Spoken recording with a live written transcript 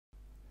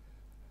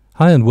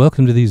Hi and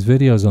welcome to these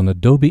videos on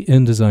Adobe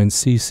InDesign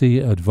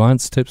CC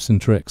Advanced Tips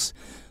and Tricks.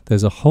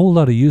 There's a whole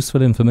lot of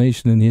useful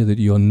information in here that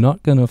you're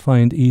not going to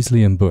find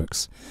easily in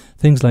books.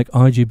 Things like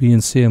RGB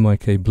and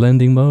CMYK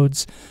blending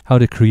modes, how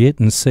to create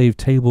and save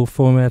table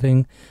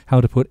formatting,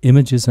 how to put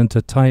images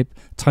into type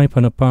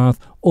on a path,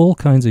 all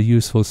kinds of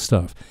useful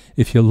stuff.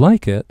 If you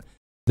like it,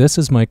 this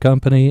is my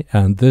company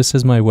and this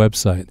is my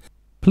website.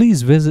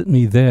 Please visit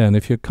me there, and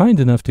if you're kind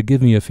enough to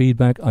give me a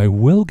feedback, I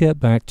will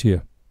get back to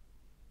you.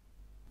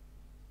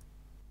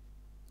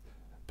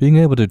 Being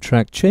able to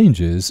track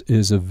changes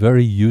is a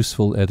very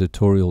useful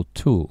editorial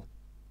tool.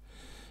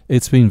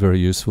 It's been very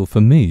useful for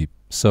me.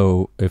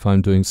 So if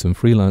I'm doing some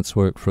freelance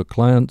work for a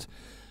client,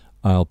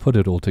 I'll put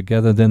it all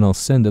together, then I'll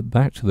send it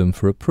back to them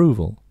for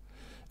approval.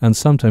 And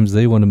sometimes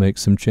they want to make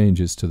some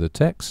changes to the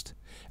text,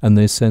 and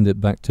they send it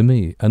back to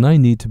me, and I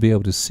need to be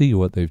able to see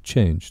what they've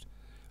changed.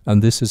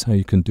 And this is how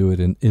you can do it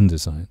in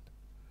InDesign.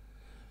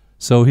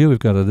 So here we've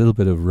got a little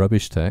bit of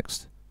rubbish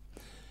text.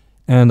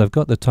 And I've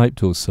got the type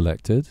tool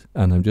selected,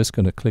 and I'm just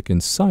going to click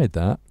inside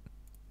that,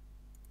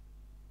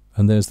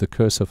 and there's the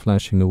cursor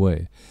flashing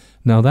away.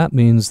 Now that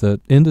means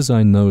that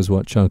InDesign knows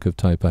what chunk of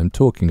type I'm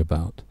talking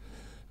about.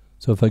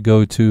 So if I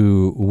go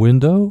to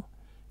Window,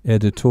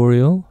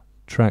 Editorial,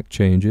 Track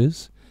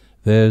Changes,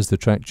 there's the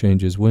Track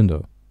Changes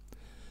window.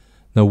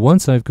 Now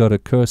once I've got a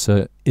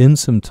cursor in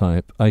some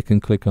type, I can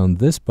click on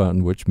this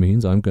button, which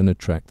means I'm going to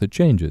track the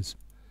changes.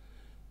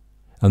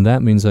 And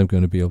that means I'm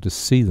going to be able to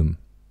see them.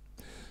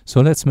 So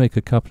let's make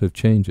a couple of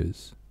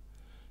changes.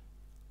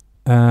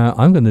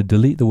 I'm going to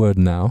delete the word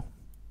now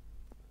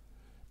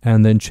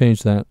and then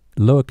change that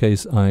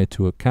lowercase I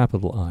to a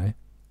capital I.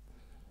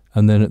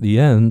 And then at the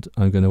end,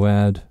 I'm going to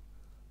add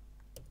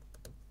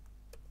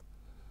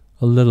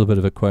a little bit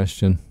of a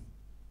question.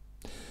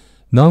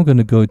 Now I'm going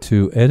to go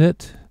to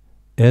Edit,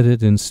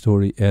 Edit in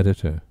Story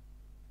Editor.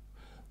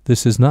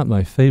 This is not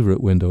my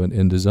favorite window in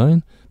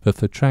InDesign, but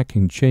for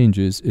tracking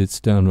changes,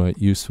 it's downright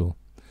useful.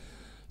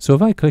 So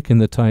if I click in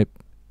the type,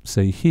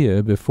 say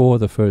here, before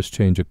the first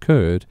change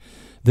occurred,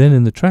 then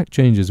in the Track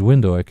Changes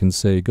window I can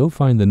say, go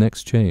find the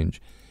next change.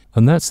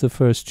 And that's the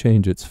first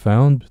change it's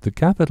found, the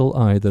capital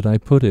I that I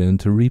put in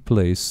to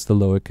replace the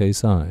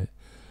lowercase I.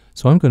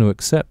 So I'm going to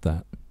accept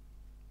that.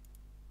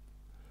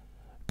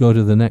 Go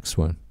to the next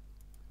one.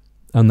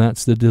 And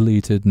that's the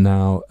deleted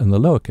now and the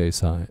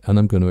lowercase I. And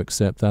I'm going to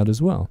accept that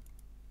as well.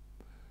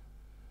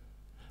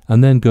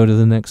 And then go to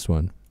the next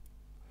one.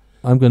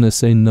 I'm going to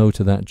say no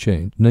to that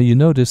change. Now you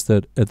notice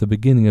that at the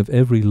beginning of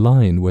every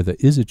line where there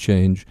is a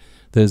change,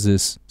 there's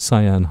this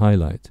cyan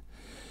highlight.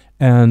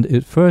 And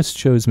it first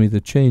shows me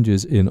the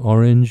changes in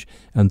orange,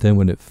 and then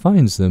when it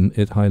finds them,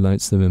 it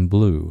highlights them in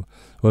blue.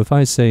 Or if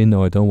I say,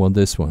 no, I don't want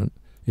this one,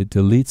 it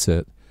deletes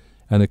it,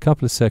 and a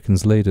couple of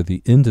seconds later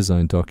the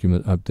InDesign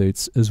document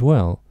updates as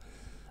well.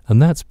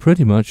 And that's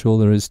pretty much all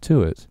there is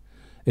to it.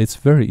 It's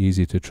very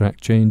easy to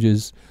track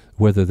changes,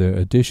 whether they're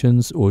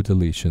additions or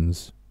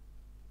deletions.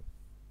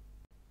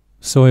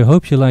 So I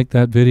hope you liked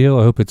that video.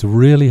 I hope it's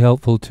really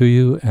helpful to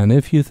you, and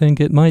if you think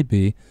it might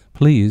be,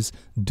 please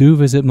do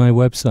visit my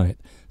website.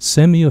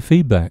 Send me your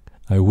feedback.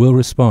 I will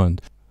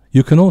respond.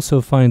 You can also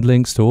find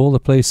links to all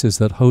the places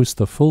that host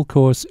the full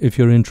course if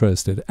you're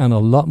interested, and a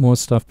lot more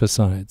stuff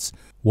besides.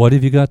 What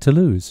have you got to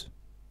lose?